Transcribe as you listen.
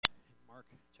Mark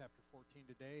chapter 14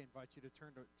 today. I invite you to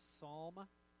turn to Psalm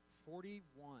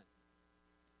 41.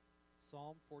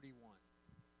 Psalm 41.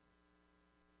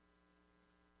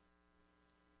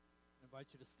 I invite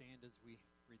you to stand as we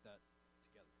read that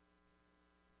together.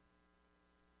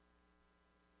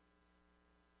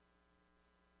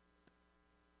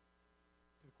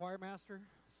 To the choir master,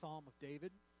 Psalm of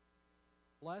David.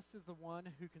 Blessed is the one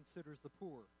who considers the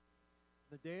poor.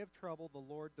 In the day of trouble, the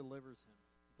Lord delivers him.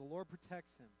 The Lord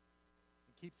protects him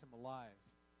and keeps him alive.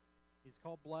 He's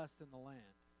called blessed in the land.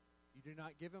 You do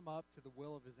not give him up to the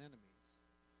will of his enemies.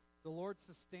 The Lord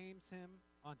sustains him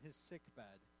on his sick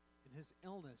bed. In his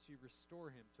illness, you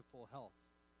restore him to full health.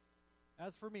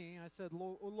 As for me, I said,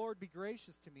 O Lord, be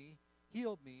gracious to me,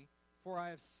 heal me, for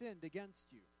I have sinned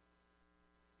against you.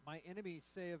 My enemies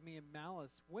say of me in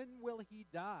malice, when will he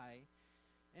die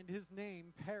and his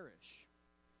name perish?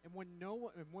 And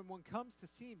when one comes to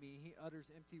see me, he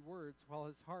utters empty words while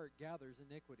his heart gathers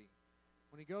iniquity.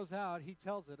 When he goes out, he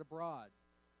tells it abroad.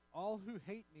 All who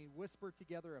hate me whisper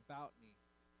together about me.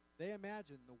 They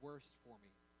imagine the worst for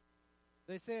me.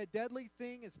 They say a deadly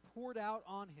thing is poured out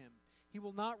on him. He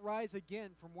will not rise again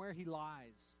from where he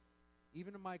lies.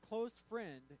 Even my close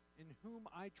friend, in whom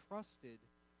I trusted,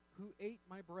 who ate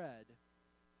my bread,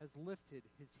 has lifted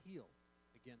his heel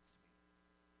against me.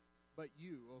 But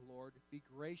you, O Lord, be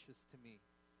gracious to me.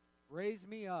 Raise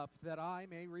me up that I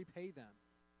may repay them.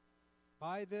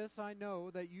 By this I know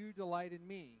that you delight in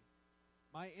me.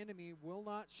 My enemy will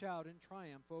not shout in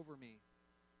triumph over me.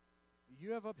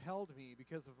 You have upheld me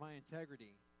because of my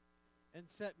integrity and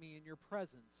set me in your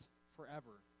presence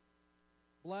forever.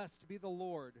 Blessed be the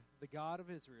Lord, the God of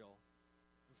Israel,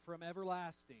 from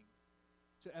everlasting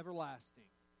to everlasting.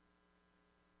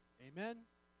 Amen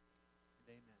and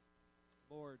amen.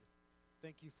 Lord,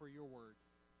 thank you for your word.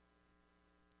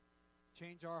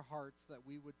 Change our hearts that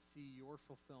we would see your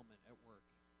fulfillment at work.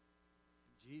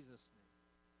 In Jesus'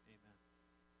 name, amen.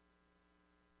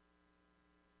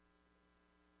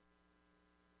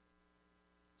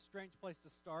 Strange place to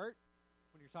start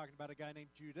when you're talking about a guy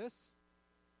named Judas.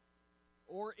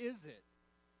 Or is it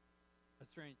a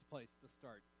strange place to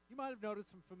start? You might have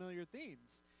noticed some familiar themes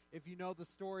if you know the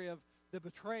story of the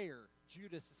betrayer,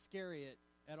 Judas Iscariot,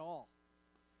 at all.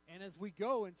 And as we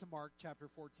go into Mark chapter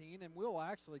 14, and we'll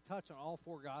actually touch on all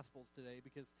four Gospels today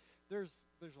because there's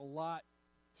a lot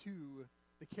to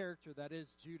the character that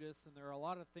is Judas, and there are a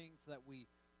lot of things that we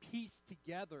piece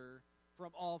together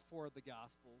from all four of the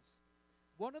Gospels.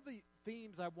 One of the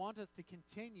themes I want us to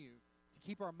continue to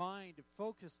keep our mind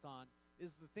focused on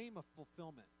is the theme of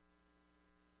fulfillment.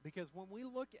 Because when we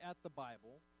look at the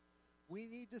Bible, we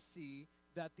need to see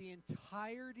that the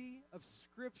entirety of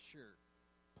Scripture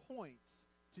points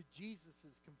to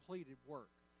Jesus' completed work.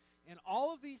 And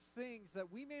all of these things that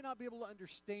we may not be able to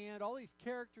understand, all these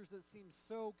characters that seem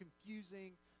so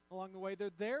confusing along the way, they're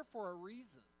there for a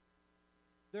reason.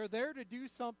 They're there to do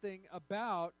something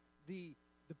about the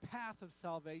path of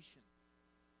salvation.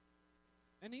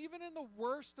 And even in the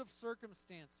worst of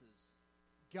circumstances,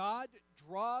 God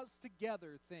draws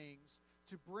together things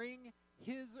to bring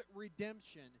his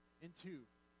redemption into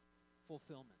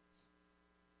fulfillment.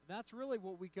 And that's really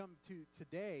what we come to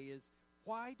today is,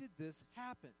 why did this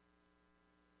happen?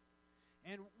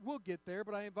 And we'll get there,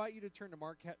 but I invite you to turn to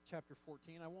Mark chapter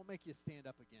 14. I won't make you stand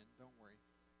up again. Don't worry.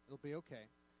 It'll be okay.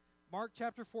 Mark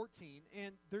chapter 14,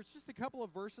 and there's just a couple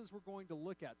of verses we're going to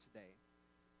look at today.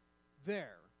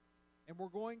 There. And we're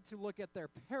going to look at their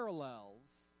parallels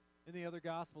in the other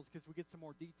Gospels because we get some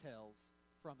more details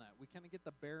from that. We kind of get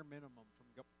the bare minimum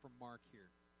from Mark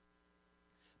here.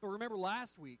 But remember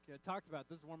last week I talked about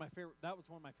that was one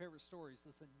of my favorite stories,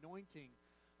 this anointing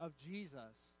of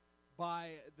Jesus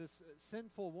by this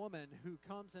sinful woman who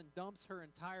comes and dumps her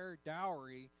entire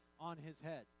dowry on his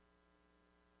head.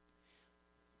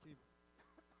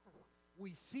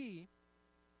 We see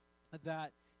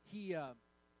that he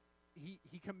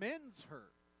commends her.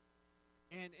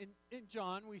 And in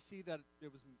John, we see that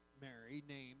it was Mary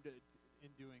named in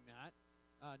doing that.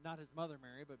 Not his mother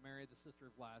Mary, but Mary, the sister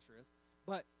of Lazarus.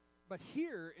 But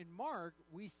here in Mark,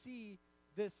 we see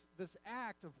this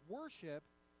act of worship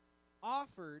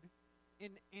offered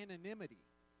in anonymity.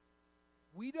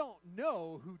 We don't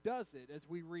know who does it as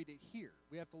we read it here.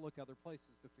 We have to look other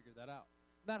places to figure that out.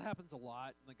 That happens a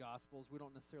lot in the Gospels. We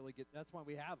don't necessarily get, that's why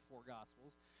we have four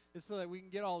Gospels, is so that we can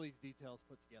get all these details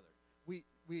put together. We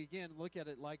again look at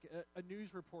it like a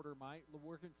news reporter might,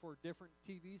 working for different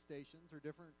TV stations or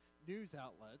different news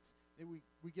outlets, and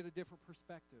we get a different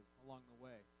perspective along the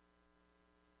way.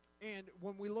 And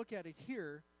when we look at it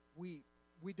here, we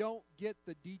don't get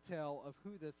the detail of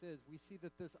who this is. We see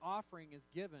that this offering is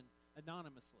given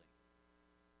anonymously.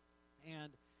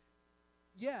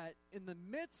 yet, in the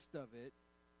midst of it,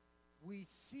 we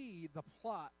see the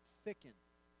plot thicken.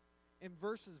 In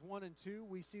verses 1 and 2,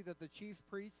 we see that the chief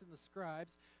priests and the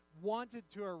scribes wanted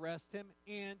to arrest him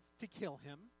and to kill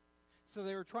him. So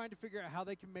they were trying to figure out how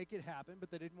they can make it happen,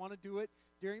 but they didn't want to do it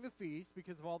during the feast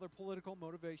because of all their political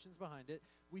motivations behind it.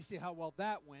 We see how well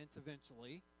that went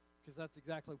eventually, because that's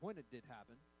exactly when it did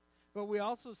happen. But we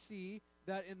also see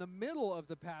that in the middle of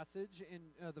the passage,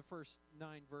 in the first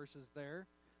 9 verses there,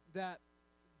 that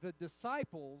the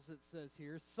disciples, it says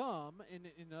here, some,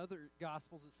 in other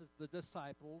Gospels it says the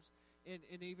disciples, and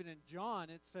even in John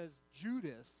it says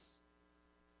Judas,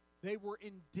 they were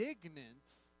indignant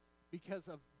because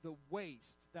of the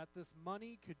waste, that this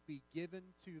money could be given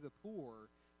to the poor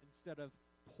instead of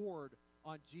poured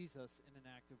on Jesus in an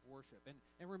act of worship.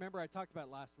 And remember, I talked about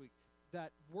last week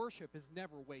that worship is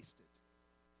never wasted.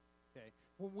 Okay?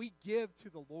 When we give to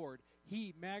the Lord,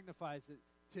 He magnifies it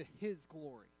to His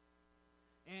glory.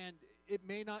 And it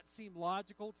may not seem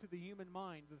logical to the human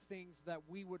mind, the things that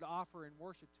we would offer in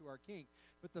worship to our King.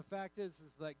 But the fact is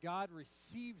that God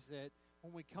receives it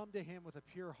when we come to Him with a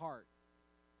pure heart.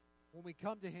 When we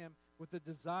come to Him with a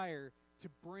desire to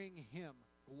bring Him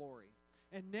glory.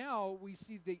 And now we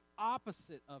see the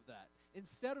opposite of that.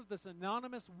 Instead of this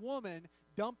anonymous woman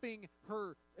dumping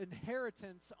her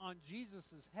inheritance on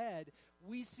Jesus' head,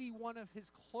 we see one of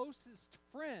His closest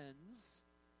friends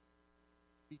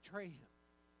betray Him.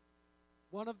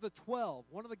 One of the 12,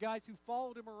 one of the guys who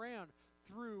followed Him around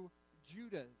through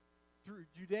Judea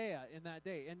in that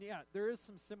day. And yeah, there is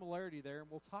some similarity there, and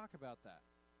we'll talk about that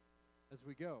as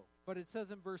we go. But it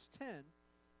says in verse 10,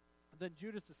 then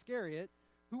Judas Iscariot,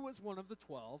 who was one of the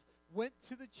 12, went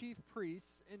to the chief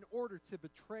priests in order to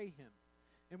betray Him.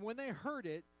 And when they heard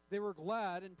it, they were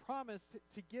glad and promised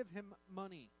to give Him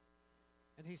money.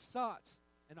 And he sought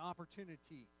an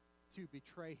opportunity to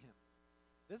betray Him.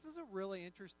 This is a really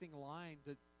interesting line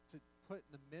to put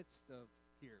in the midst of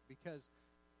here, because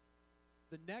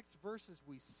the next verses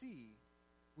we see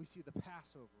the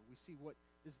Passover. We see what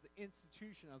is the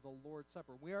institution of the Lord's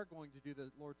Supper. We are going to do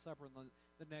the Lord's Supper in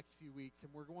the next few weeks,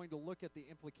 and we're going to look at the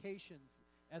implications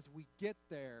as we get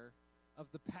there of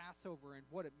the Passover and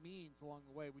what it means along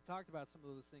the way. We talked about some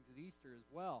of those things at Easter as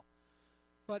well.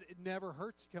 But it never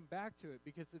hurts to come back to it,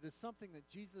 because it is something that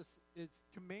Jesus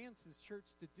commands His church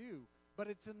to do. But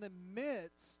it's in the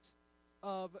midst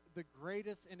of the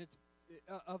greatest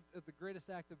of the greatest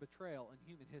act of betrayal in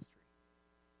human history.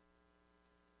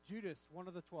 Judas, one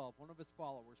of the 12, one of His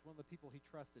followers, one of the people He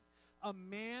trusted, a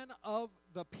man of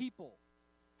the people.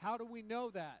 How do we know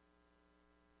that?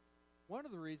 One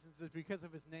of the reasons is because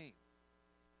of his name.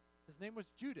 His name was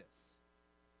Judas.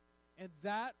 And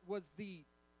that was the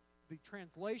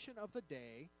translation of the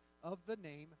day of the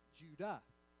name Judah.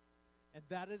 And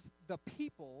that is the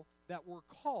people that were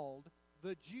called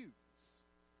the Jews.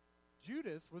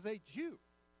 Judas was a Jew.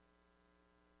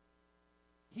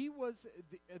 He was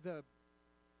the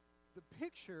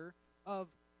picture of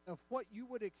what you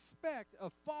would expect a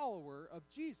follower of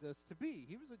Jesus to be.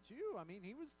 He was a Jew. I mean,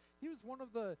 he was one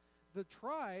of the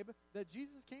tribe that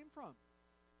Jesus came from.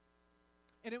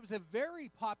 And it was a very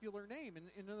popular name. And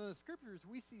in the scriptures,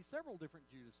 we see several different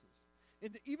Judases.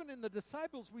 And even in the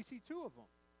disciples, we see 2 of them.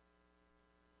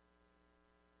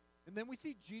 And then we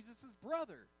see Jesus'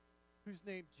 brother, who's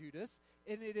named Judas,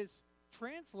 and it is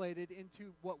translated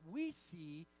into what we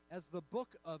see as the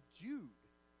book of Jude.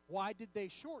 Why did they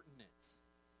shorten it?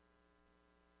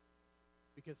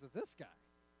 Because of this guy.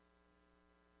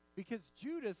 Because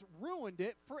Judas ruined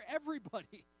it for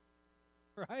everybody,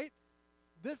 right?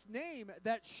 This name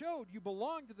that showed you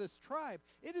belong to this tribe,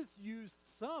 it is used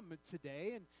some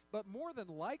today, but more than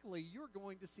likely you're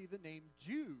going to see the name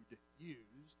Jude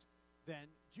used than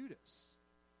Judas.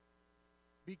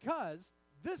 Because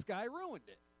this guy ruined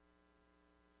it.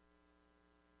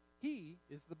 He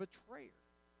is the betrayer.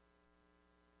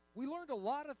 We learned a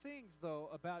lot of things, though,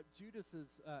 about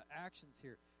Judas's actions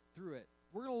here through it.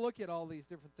 We're going to look at all these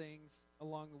different things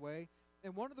along the way.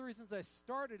 And one of the reasons I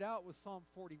started out with Psalm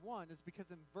 41 is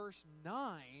because in verse 9,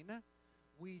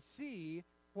 we see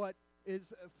what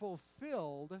is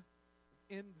fulfilled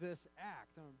in this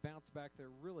act. I'm going to bounce back there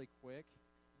really quick.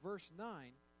 Verse 9,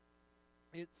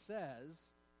 it says,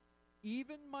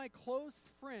 even my close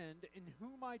friend in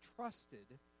whom I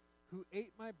trusted, who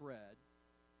ate my bread,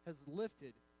 has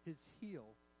lifted his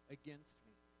heel against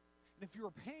me. And if you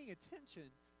were paying attention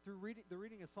through the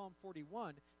reading of Psalm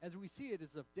 41, as we see it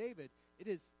is of David, it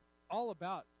is all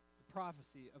about the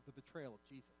prophecy of the betrayal of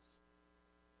Jesus,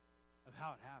 of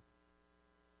how it happened.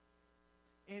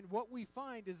 And what we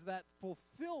find is that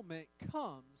fulfillment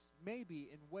comes maybe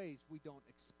in ways we don't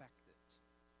expect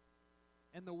it.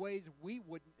 and the ways we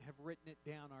wouldn't have written it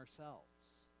down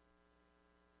ourselves.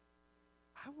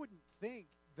 I wouldn't think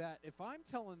that if I'm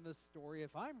telling this story,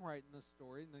 if I'm writing this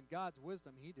story, and then God's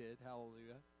wisdom, he did,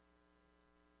 hallelujah,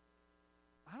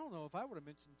 I don't know if I would have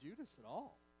mentioned Judas at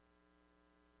all.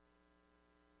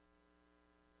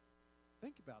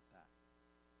 Think about that.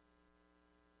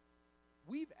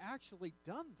 We've actually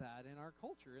done that in our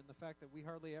culture in the fact that we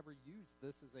hardly ever use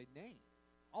this as a name.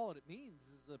 All it means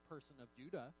is a person of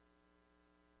Judah.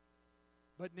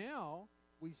 But now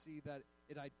we see that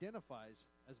it identifies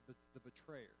as the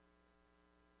betrayer.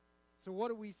 So what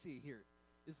do we see here?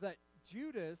 Is that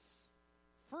Judas,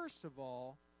 first of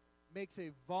all, makes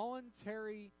a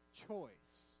voluntary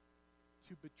choice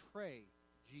to betray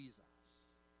Jesus.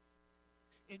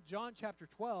 In John chapter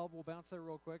 12, we'll bounce there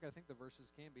real quick. I think the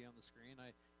verses can be on the screen.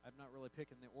 I'm not really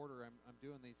picking the order I'm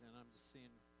doing these in. I'm just seeing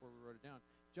where we wrote it down.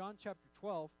 John chapter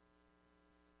 12,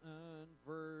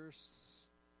 verses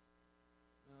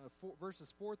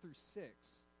 4 through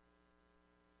 6.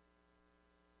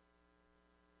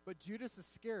 But Judas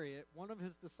Iscariot, one of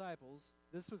his disciples,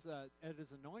 this was at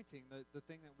his anointing, the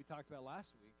thing that we talked about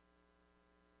last week,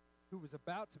 who was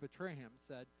about to betray him,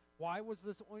 said, "Why was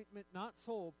this ointment not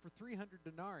sold for 300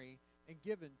 denarii and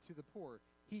given to the poor?"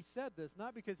 He said this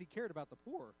not because he cared about the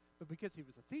poor, but because he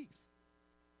was a thief.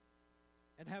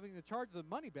 And having the charge of the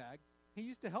money bag, he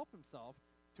used to help himself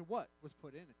to what was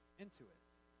put into it.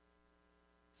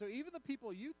 So even the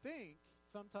people you think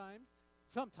sometimes,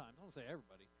 I won't say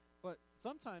everybody, but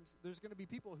sometimes there's going to be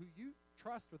people who you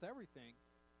trust with everything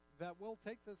that will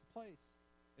take this place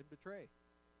and betray.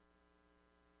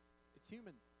 It's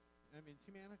human. It's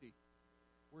humanity.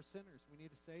 We're sinners. We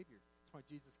need a Savior. That's why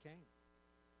Jesus came.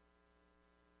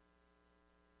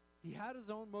 He had his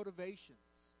own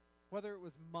motivations, whether it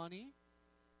was money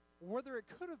or whether it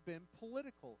could have been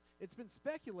political. It's been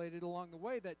speculated along the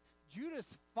way that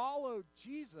Judas followed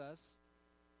Jesus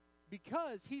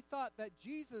because he thought that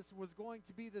Jesus was going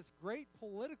to be this great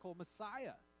political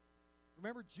Messiah.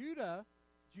 Remember, Judea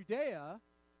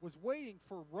was waiting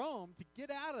for Rome to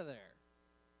get out of there.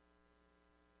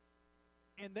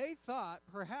 And they thought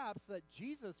perhaps that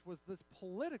Jesus was this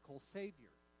political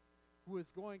Savior who was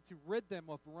going to rid them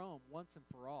of Rome once and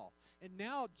for all. And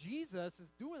now Jesus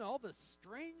is doing all this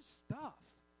strange stuff.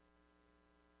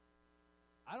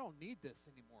 I don't need this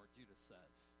anymore, Judas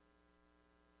says.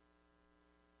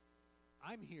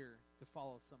 I'm here to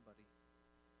follow somebody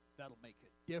that'll make a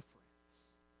difference.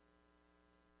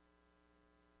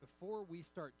 Before we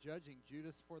start judging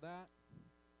Judas for that,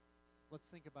 let's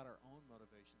think about our own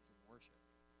motivations in worship.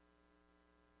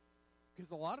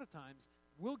 Because a lot of times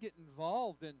we'll get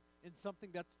involved in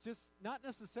something that's just not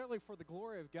necessarily for the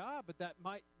glory of God, but that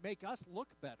might make us look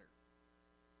better.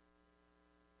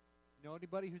 Know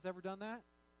anybody who's ever done that?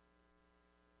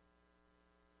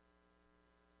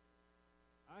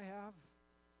 I have.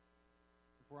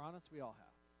 If we're honest, we all have.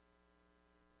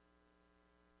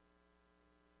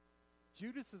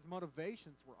 Judas's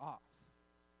motivations were off.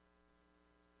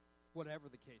 Whatever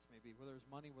the case may be, whether it's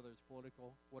money, whether it's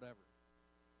political, whatever.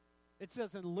 It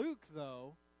says in Luke,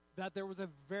 though, that there was a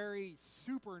very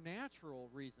supernatural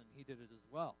reason he did it as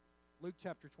well. Luke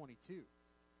chapter 22. You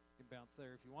can bounce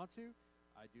there if you want to.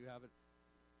 I do have it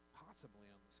possibly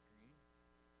on the screen,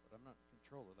 but I'm not in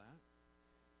control of that.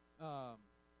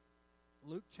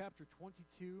 Luke chapter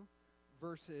 22,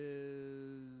 verse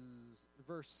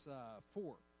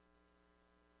 4.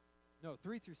 No,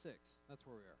 3 through 6. That's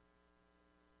where we are.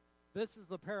 This is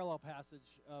the parallel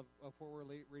passage of what we're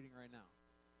reading right now.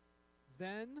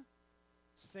 Then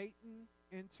Satan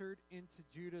entered into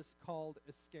Judas called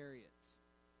Iscariot,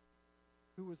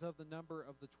 who was of the number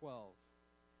of the 12.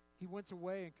 He went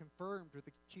away and confirmed with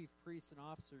the chief priests and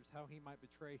officers how he might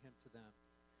betray him to them.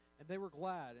 And they were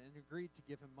glad and agreed to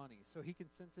give him money. So he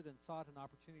consented and sought an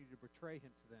opportunity to betray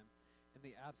him to them in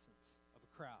the absence of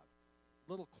a crowd.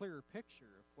 Little clearer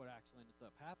picture of what actually ended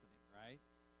up happening, right?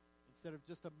 Instead of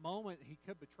just a moment he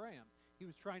could betray him, he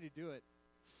was trying to do it,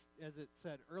 as it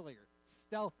said earlier,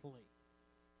 stealthily,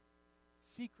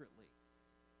 secretly,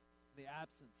 in the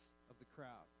absence of the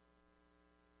crowd.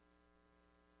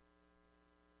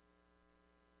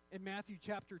 In Matthew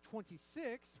chapter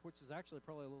 26, which is actually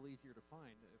probably a little easier to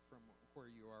find from where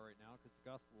you are right now because the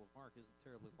Gospel of Mark isn't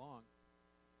terribly long.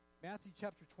 Matthew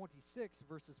chapter 26,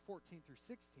 verses 14 through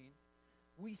 16,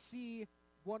 we see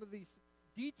one of these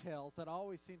details that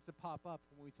always seems to pop up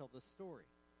when we tell this story.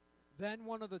 Then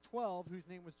one of the 12, whose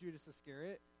name was Judas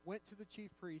Iscariot, went to the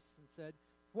chief priests and said,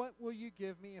 "What will you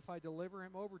give me if I deliver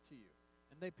him over to you?"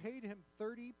 And they paid him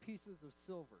 30 pieces of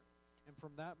silver. And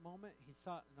from that moment, he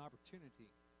sought an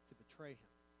opportunity to betray him.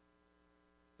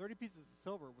 30 pieces of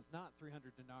silver was not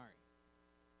 300 denarii.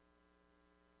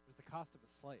 It was the cost of a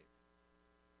slave.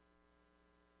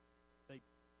 They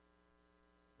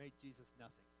made Jesus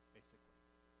nothing, basically.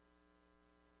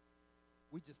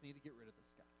 We just need to get rid of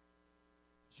this guy.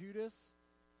 Judas,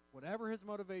 whatever his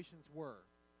motivations were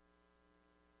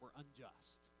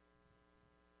unjust.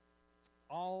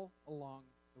 All along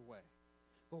the way.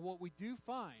 But what we do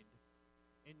find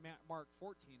in Mark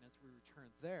 14, as we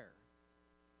return there,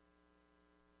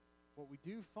 what we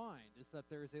do find is that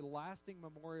there is a lasting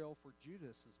memorial for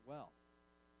Judas as well.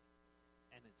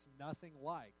 And it's nothing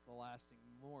like the lasting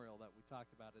memorial that we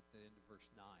talked about at the end of verse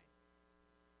 9.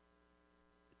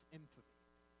 It's infamy.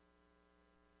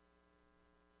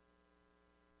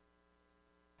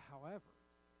 However,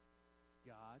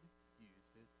 God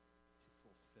used it to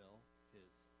fulfill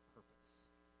his purpose.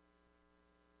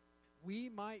 We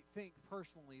might think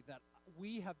personally that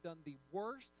we have done the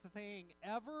worst thing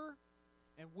ever,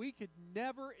 and we could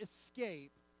never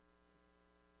escape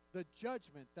the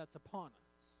judgment that's upon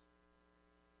us.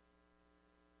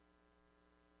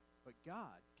 But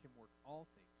God can work all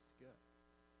things to good,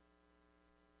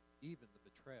 even the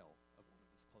betrayal of one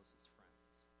of his closest friends.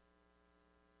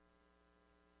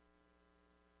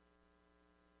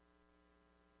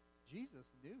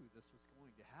 Jesus knew this was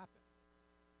going to happen.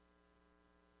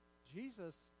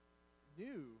 Jesus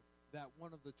knew that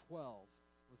one of the 12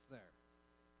 was there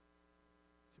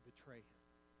to betray him.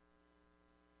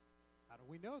 How do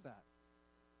we know that?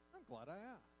 I'm glad I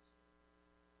asked.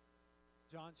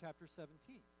 John chapter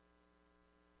 17.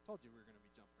 Told you we were going to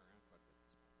be jumping around quite a bit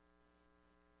this morning.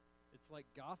 It's like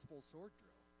gospel sword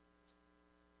drill.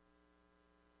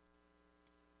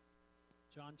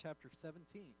 John chapter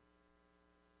 17,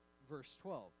 verse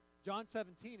 12. John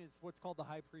 17 is what's called the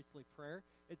high priestly prayer.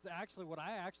 It's actually what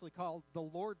I actually call the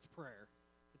Lord's Prayer.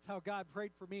 It's how God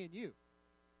prayed for me and you.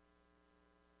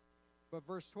 But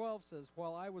verse 12 says,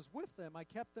 "While I was with them, I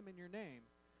kept them in your name,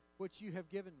 which you have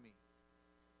given me.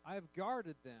 I have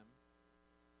guarded them,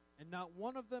 and not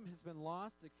one of them has been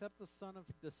lost except the son of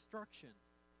destruction,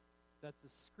 that the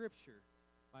scripture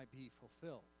might be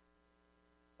fulfilled."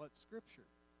 What scripture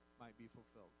might be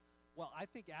fulfilled? Well, I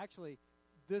think actually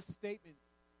this statement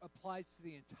applies to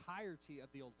the entirety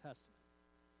of the Old Testament.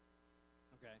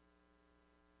 Okay?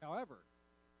 However,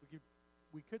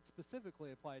 we could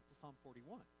specifically apply it to Psalm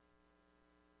 41.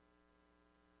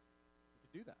 We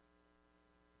could do that.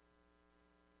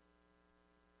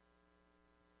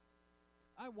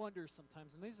 I wonder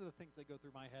sometimes, and these are the things that go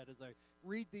through my head as I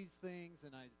read these things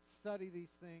and I study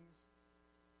these things.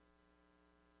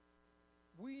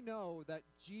 We know that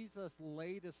Jesus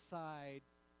laid aside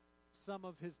some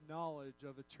of his knowledge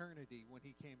of eternity when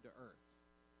he came to earth.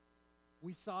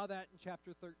 We saw that in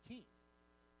chapter 13.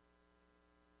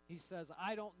 He says,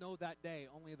 "I don't know that day,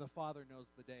 only the Father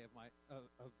knows the day of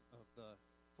the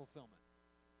fulfillment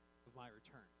of my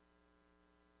return."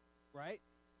 Right?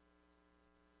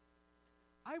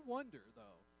 I wonder,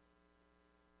 though,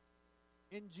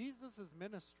 in Jesus'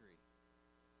 ministry,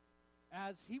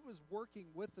 as he was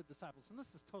working with the disciples, and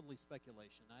this is totally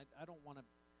speculation. I don't want to...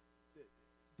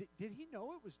 Did he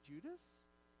know it was Judas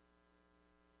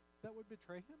that would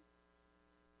betray him?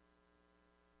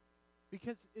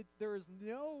 Because there is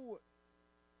no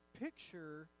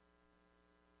picture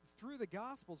through the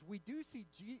Gospels. We do see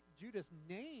Judas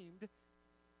named.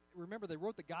 Remember, they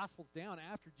wrote the Gospels down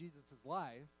after Jesus'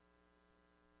 life.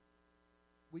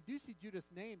 We do see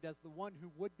Judas named as the one who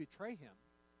would betray him.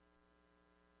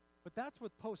 But that's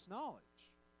with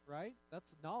post-knowledge, right?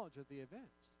 That's knowledge of the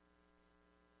event.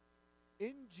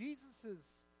 In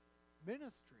Jesus'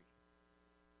 ministry,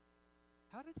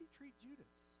 how did he treat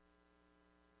Judas?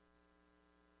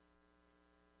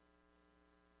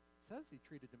 It says he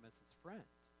treated him as his friend.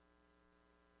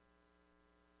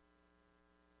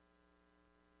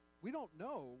 We don't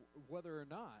know whether or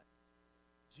not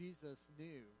Jesus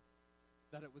knew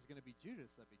that it was going to be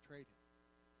Judas that betrayed him.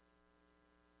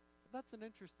 But that's an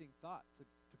interesting thought to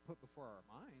put before our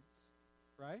minds,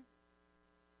 right?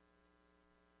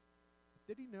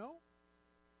 Did he know?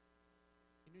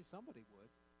 He knew somebody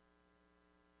would.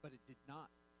 But it did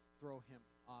not throw him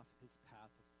off his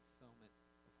path of fulfillment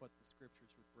of what the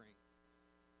scriptures would bring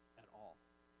at all.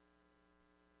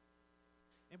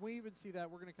 And we even see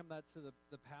that. We're going to come back to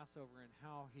the Passover and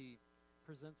how he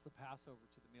presents the Passover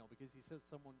to the meal, because he says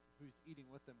someone who's eating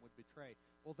with them would betray.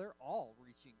 Well, they're all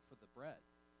reaching for the bread.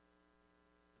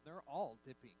 And they're all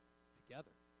dipping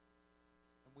together.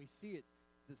 And we see it,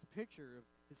 this picture of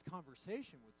his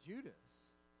conversation with Judas,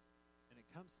 and it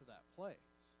comes to that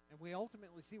place. And we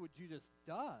ultimately see what Judas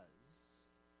does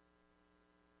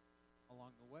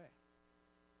along the way.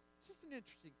 It's just an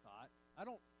interesting thought. I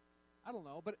don't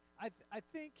know, but I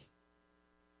think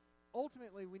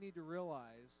ultimately we need to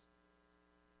realize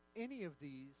any of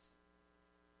these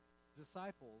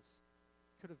disciples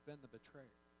could have been the betrayer.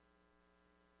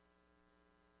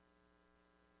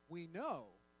 We know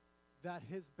that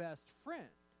his best friend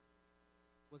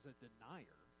was a denier.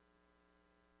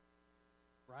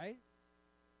 Right?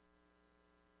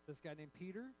 This guy named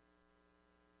Peter,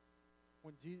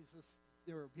 when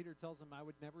Peter tells him, I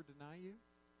would never deny you,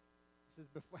 he says,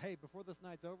 before this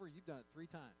night's over, you've done it 3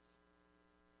 times.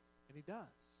 And he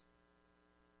does.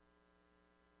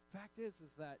 Fact is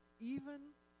that even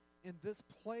in this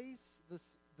place,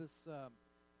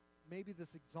 maybe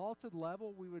this exalted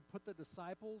level, we would put the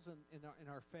disciples in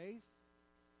our faith.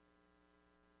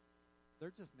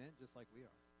 They're just men just like we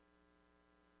are.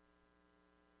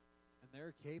 And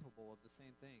they're capable of the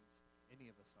same things any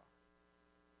of us are.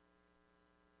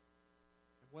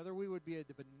 And whether we would be a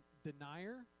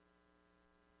denier,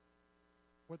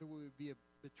 whether we would be a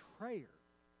betrayer,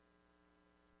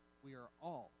 we are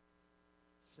all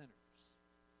sinners.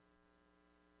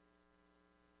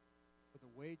 For the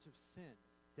wage of sin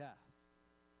is death.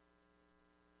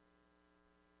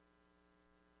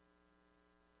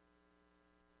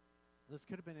 This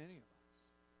could have been any of us.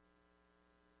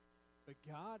 But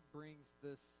God brings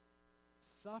this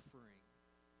suffering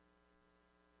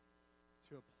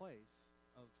to a place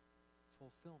of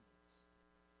fulfillment.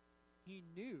 He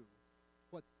knew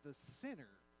what the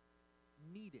sinner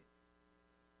needed.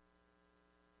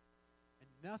 And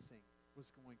nothing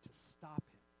was going to stop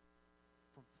him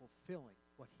from fulfilling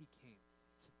what he came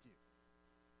to do.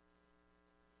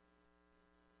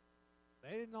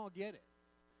 They didn't all get it.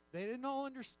 They didn't all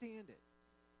understand it.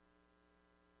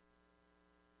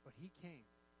 But he came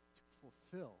to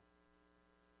fulfill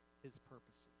his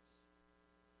purposes.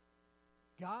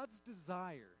 God's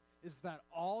desire is that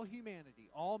all humanity,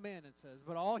 all men it says,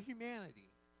 but all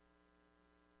humanity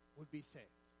would be saved.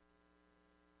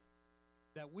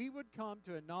 That we would come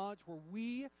to a knowledge where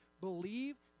we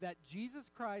believe that Jesus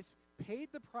Christ paid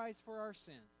the price for our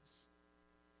sins,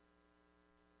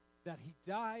 that he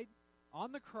died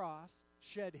on the cross,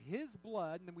 shed his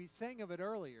blood, and we sang of it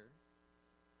earlier,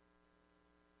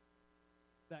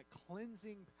 that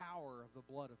cleansing power of the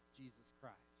blood of Jesus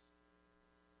Christ.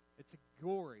 It's a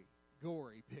gory,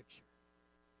 gory picture.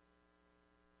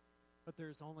 But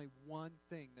there's only one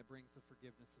thing that brings the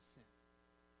forgiveness of sin.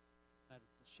 That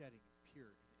is the shedding of pure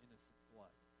and innocent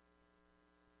blood.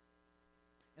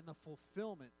 And the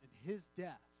fulfillment in his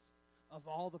death of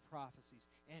all the prophecies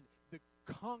and the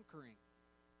conquering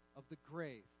of the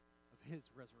grave of his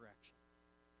resurrection.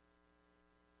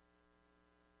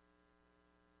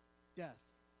 Death,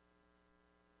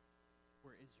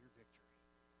 where is your victory?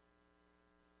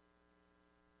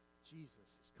 Jesus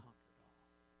has conquered all.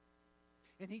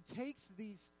 And he takes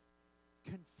these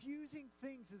confusing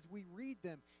things as we read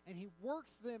them, and he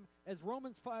works them, as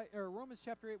Romans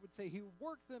chapter 8 would say, he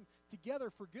worked them together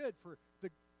for good, for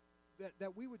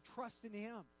that we would trust in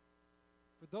him,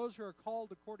 for those who are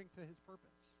called according to his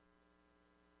purpose.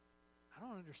 I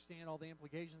don't understand all the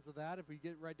implications of that if we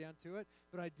get right down to it,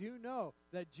 but I do know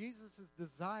that Jesus'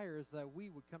 desire is that we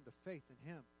would come to faith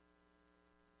in him.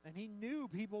 And he knew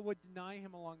people would deny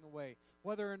him along the way,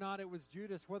 whether or not it was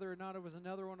Judas, whether or not it was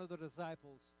another one of the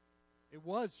disciples. It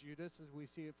was Judas, as we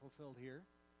see it fulfilled here.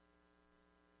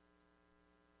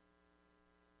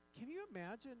 Can you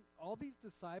imagine all these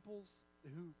disciples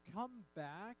who come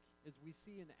back, as we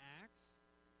see in Acts,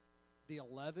 the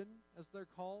 11, as they're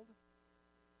called?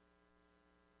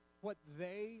 What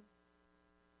they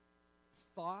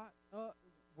thought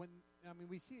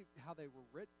we see how they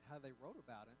wrote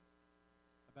about him,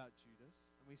 about Judas,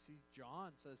 and we see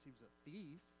John says he was a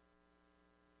thief.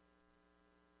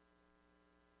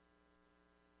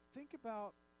 Think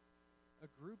about a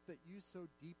group that you so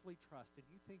deeply trust, and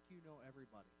you think you know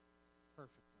everybody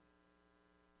perfectly.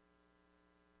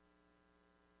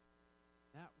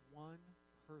 That one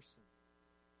person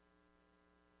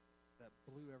that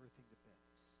blew everything to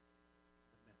bits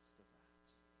in the midst of that.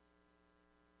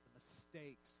 The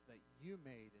mistakes that you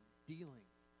made in dealing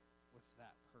with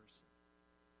that person.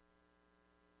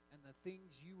 And the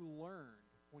things you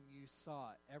learned when you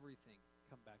saw everything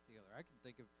come back together. I can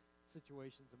think of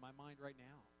situations in my mind right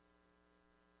now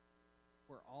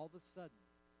where all of a sudden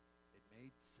it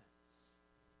made sense.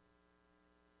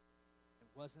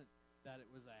 It wasn't that it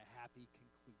was a happy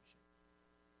conclusion,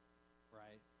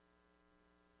 right?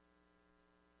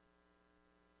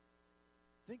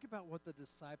 Think about what the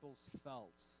disciples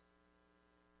felt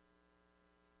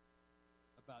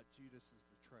about Judas's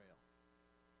betrayal.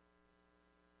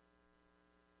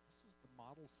 This was the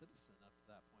model citizen up to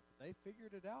that point, but They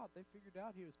figured it out. They figured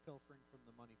out he was pilfering from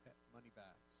the money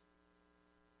bags.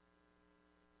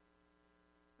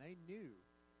 They knew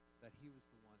that he was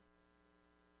the one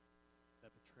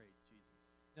that betrayed Jesus.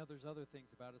 Now, there's other things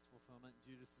about his fulfillment,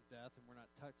 Judas' death, and we're not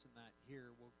touching that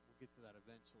here. We'll get to that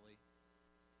eventually.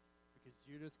 Because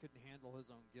Judas couldn't handle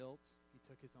his own guilt, he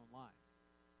took his own life.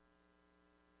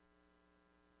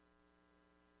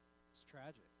 It's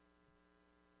tragic.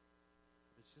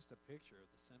 But it's just a picture of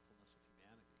the sinfulness of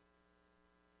humanity.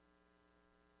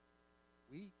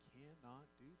 We cannot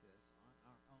do this on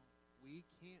our own. We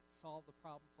can't solve the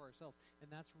problem for ourselves. And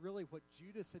that's really what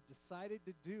Judas had decided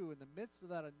to do in the midst of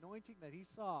that anointing that he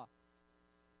saw.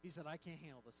 He said, I can't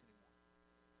handle this anymore.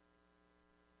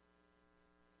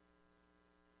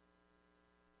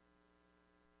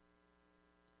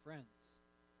 Friends,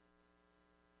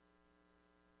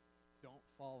 don't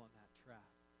fall in that trap.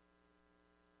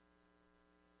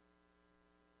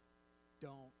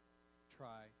 Don't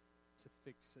try to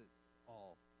fix it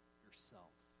all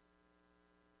yourself,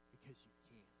 because you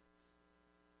can't.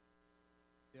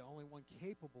 The only one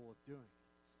capable of doing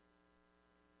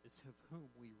it is of whom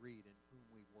we read and whom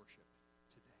we worship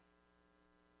today.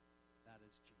 That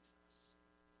is Jesus,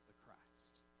 the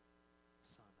Christ, the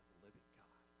Son of the living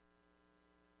God.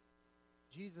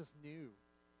 Jesus knew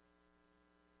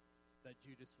that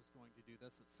Judas was going to do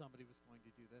this, that somebody was going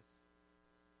to do this.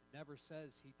 It never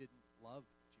says he didn't love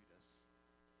Judas.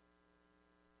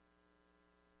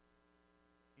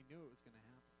 He knew it was going to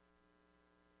happen.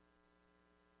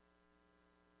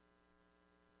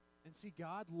 And see,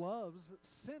 God loves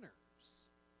sinners.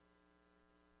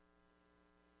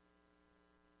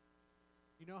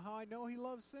 You know how I know he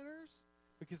loves sinners?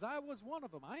 Because I was one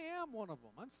of them. I am one of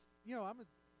them. I'm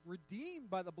redeemed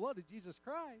by the blood of Jesus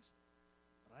Christ,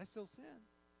 but I still sin.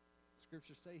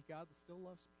 Scriptures say God still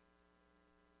loves me.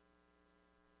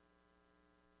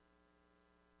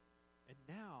 And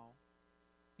now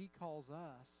he calls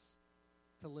us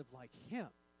to live like him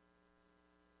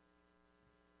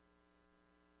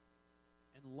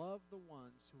and love the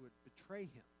ones who would betray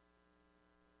him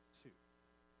too.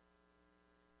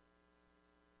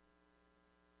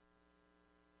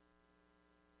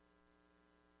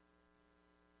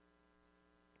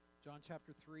 John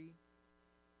chapter 3.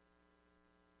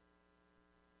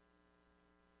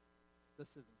 This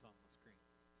isn't on the screen.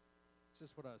 It's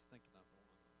just what I was thinking of.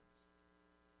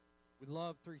 We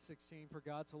love 3:16. For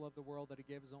God so loved the world that he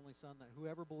gave his only Son, that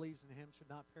whoever believes in him should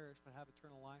not perish but have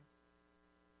eternal life.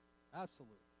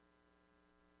 Absolutely.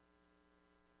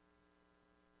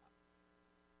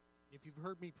 If you've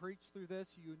heard me preach through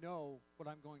this, you know what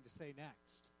I'm going to say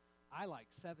next. I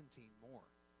like 17 more.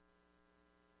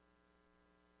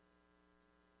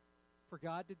 For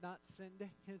God did not send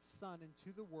his Son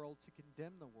into the world to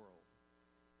condemn the world,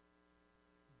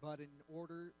 but in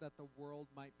order that the world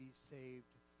might be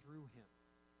saved through him.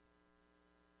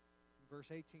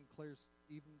 Verse 18 clears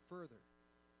even further.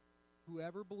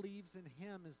 Whoever believes in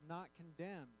him is not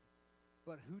condemned,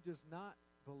 but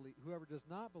whoever does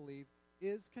not believe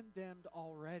is condemned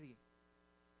already,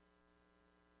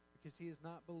 because he has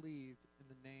not believed in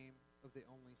the name of the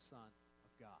only Son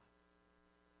of God.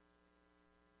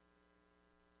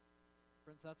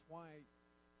 Friends, that's why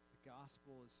the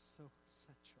gospel is so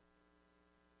essential.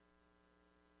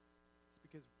 It's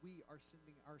because we are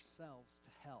sending ourselves to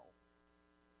hell.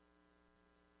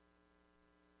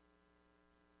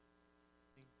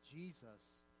 And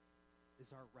Jesus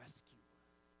is our rescuer.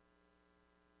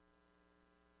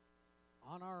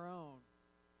 On our own,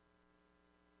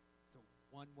 it's a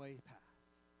one-way path.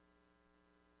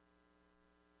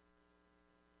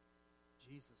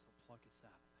 Jesus will pluck us out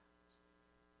of that.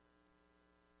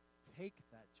 Take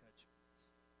that judgment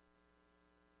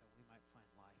that we might find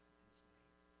life in his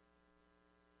name.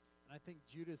 And I think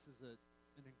Judas is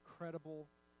an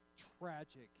incredible,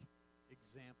 tragic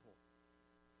example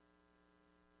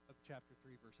of chapter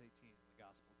 3, verse 18 in the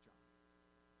Gospel of John.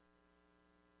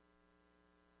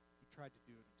 He tried to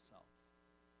do it himself.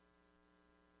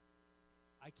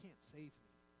 I can't save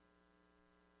me.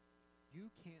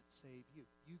 You can't save you.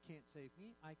 You can't save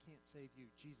me. I can't save you.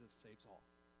 Jesus saves all.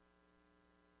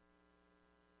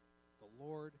 The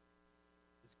Lord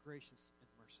is gracious and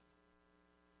merciful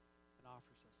and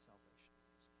offers us salvation in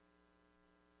his name.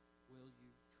 Will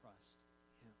you trust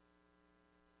him?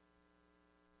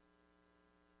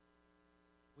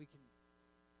 We can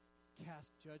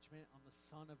cast judgment on the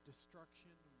son of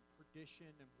destruction and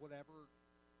perdition and whatever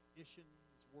additions,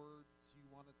 words you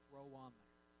want to throw on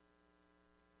there.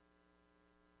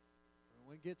 But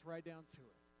when it gets right down to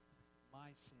it,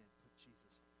 my sin put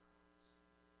Jesus on the cross.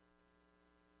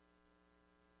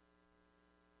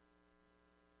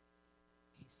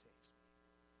 He saved.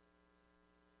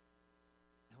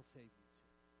 save you too.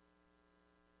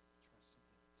 Trust in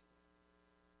him today.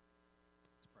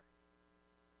 Let's pray.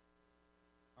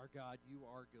 Our God, you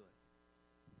are good.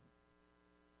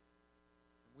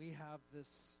 We have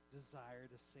this desire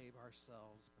to save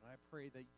ourselves, but I pray that